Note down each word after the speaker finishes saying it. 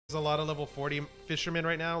a lot of level 40 fishermen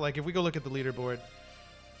right now. Like if we go look at the leaderboard,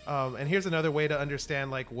 and here's another way to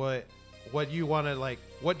understand like what you want to like,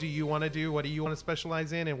 what do you want to do, what do you want to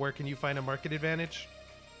specialize in, and where can you find a market advantage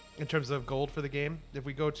in terms of gold for the game. If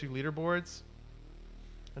we go to leaderboards,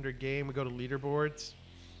 under game we go to leaderboards,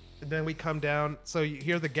 and then we come down. So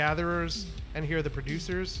here are the gatherers and here are the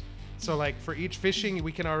producers. So like for each fishing,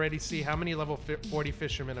 we can already see how many level 40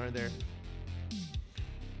 fishermen are there.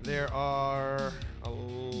 There are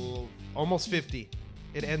almost 50.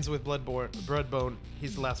 It ends with Bloodbone.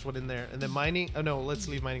 He's the last one in there. And then mining. Oh no, let's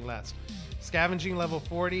leave mining last. Scavenging level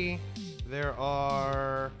 40. There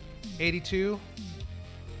are 82.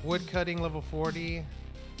 Woodcutting level 40.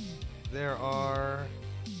 There are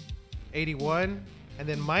 81. And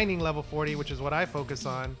then mining level 40, which is what I focus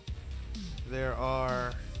on. There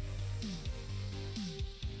are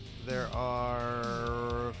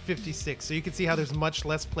 56. So you can see how there's much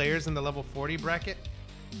less players in the level 40 bracket.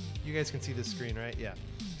 You guys can see the screen, right? Yeah.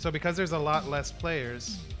 So because there's a lot less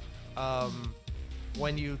players,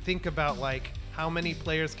 when you think about like how many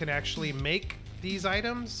players can actually make these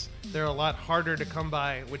items, they're a lot harder to come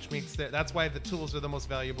by, which means that's why the tools are the most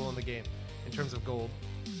valuable in the game in terms of gold.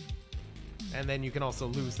 And then you can also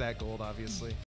lose that gold, obviously.